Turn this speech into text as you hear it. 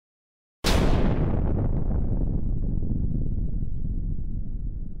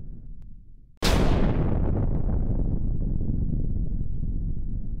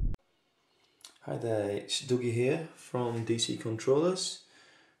Hi there, it's Dougie here from DC Controllers.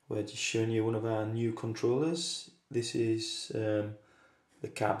 We're just showing you one of our new controllers. This is the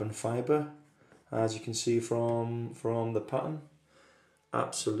Carbon Fibre, as you can see from the pattern.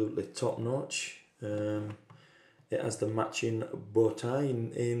 Absolutely top notch. It has the matching bow tie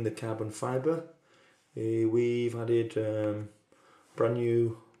in the Carbon Fibre. We've added brand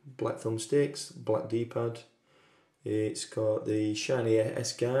new black thumbsticks, black D-pad. It's got the shiny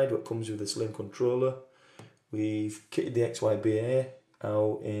S guide that comes with the slim controller. We've kitted the XYBA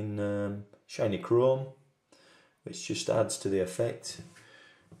out in shiny chrome, which just adds to the effect.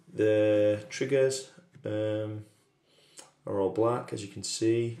 The triggers are all black, as you can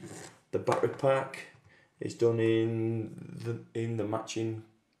see. The battery pack is done in the matching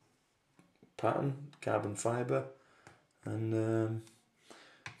pattern, carbon fibre, and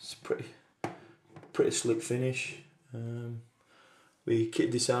it's pretty slick finish. We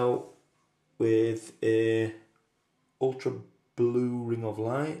kitted this out with a ultra blue ring of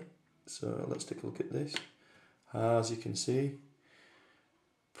light, so let's take a look at this. As you can see,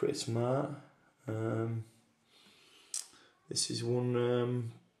 pretty smart. This is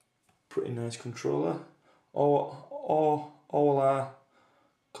one pretty nice controller. All our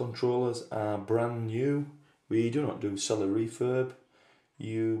controllers are brand new. We do not do seller refurb.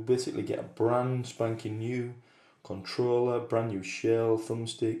 You basically get a brand spanking new controller, brand new shell,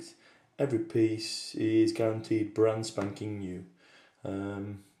 thumbsticks. Every piece is guaranteed brand spanking new.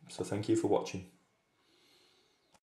 So thank you for watching.